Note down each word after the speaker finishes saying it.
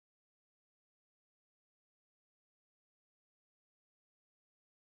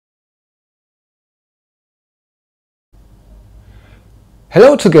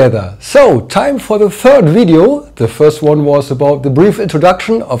Hello together! So, time for the third video. The first one was about the brief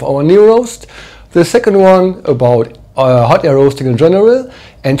introduction of our NEOROAST. The second one about hot air roasting in general.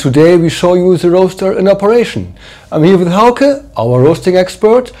 And today we show you the roaster in operation. I'm here with Hauke, our roasting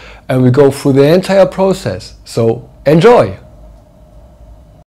expert, and we go through the entire process. So, enjoy!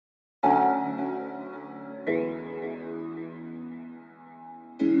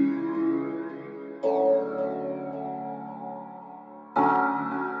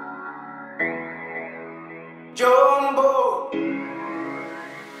 Jumbo.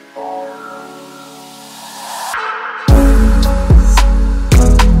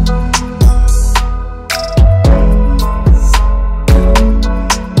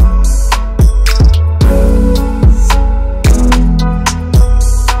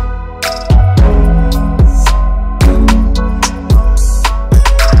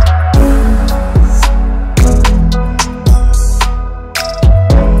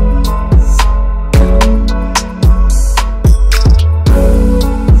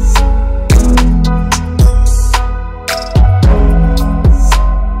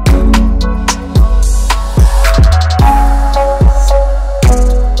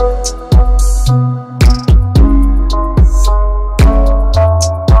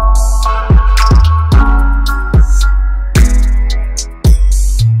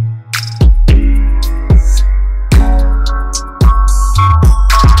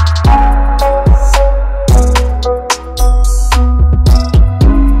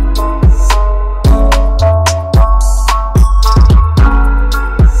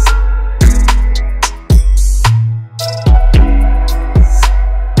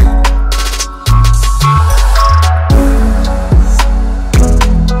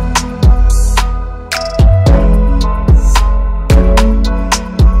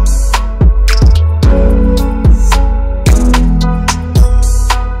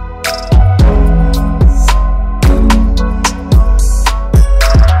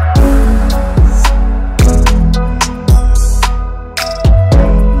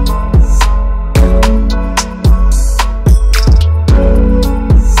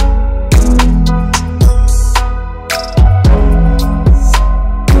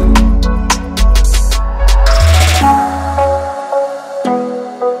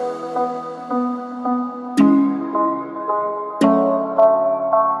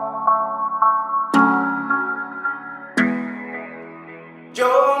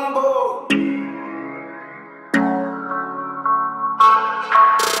 Jumbo.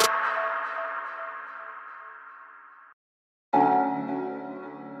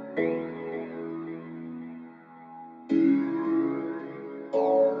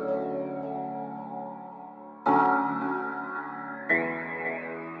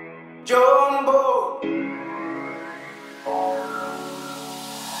 Jumbo.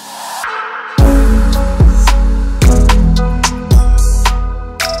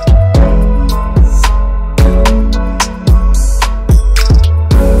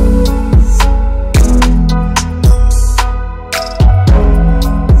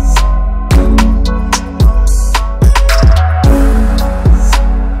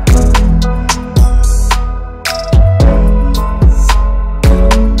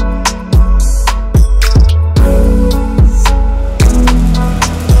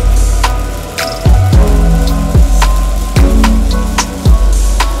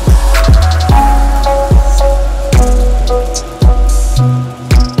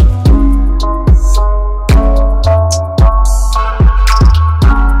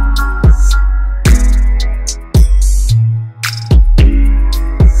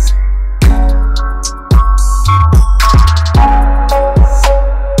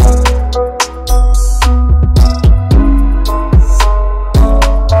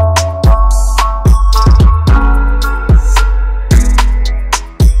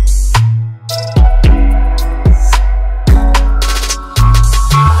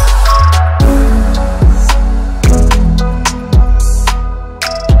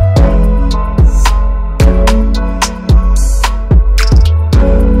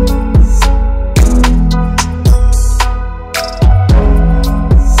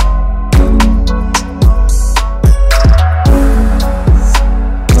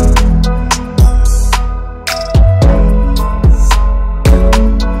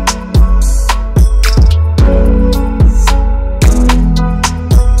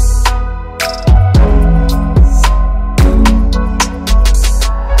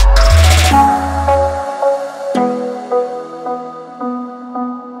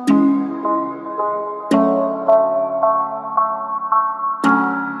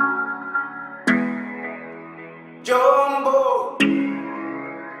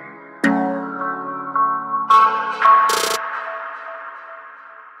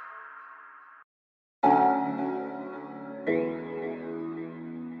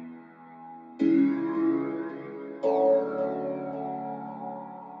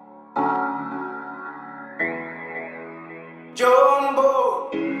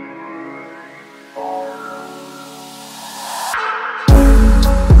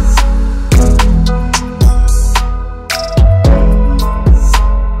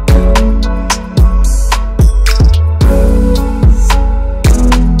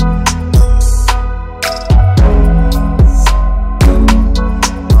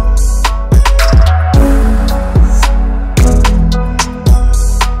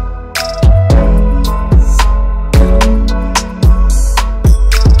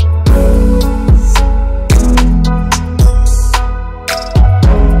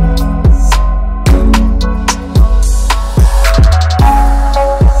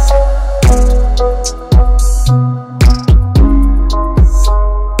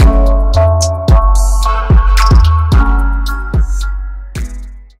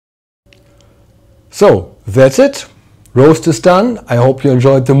 So that's it. Roast is done. I hope you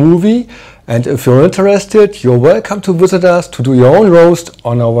enjoyed the movie, and if you're interested, you're welcome to visit us to do your own roast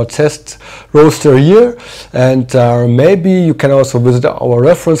on our test roaster here, and maybe you can also visit our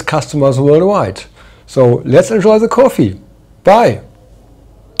reference customers worldwide. So let's enjoy the coffee. Bye!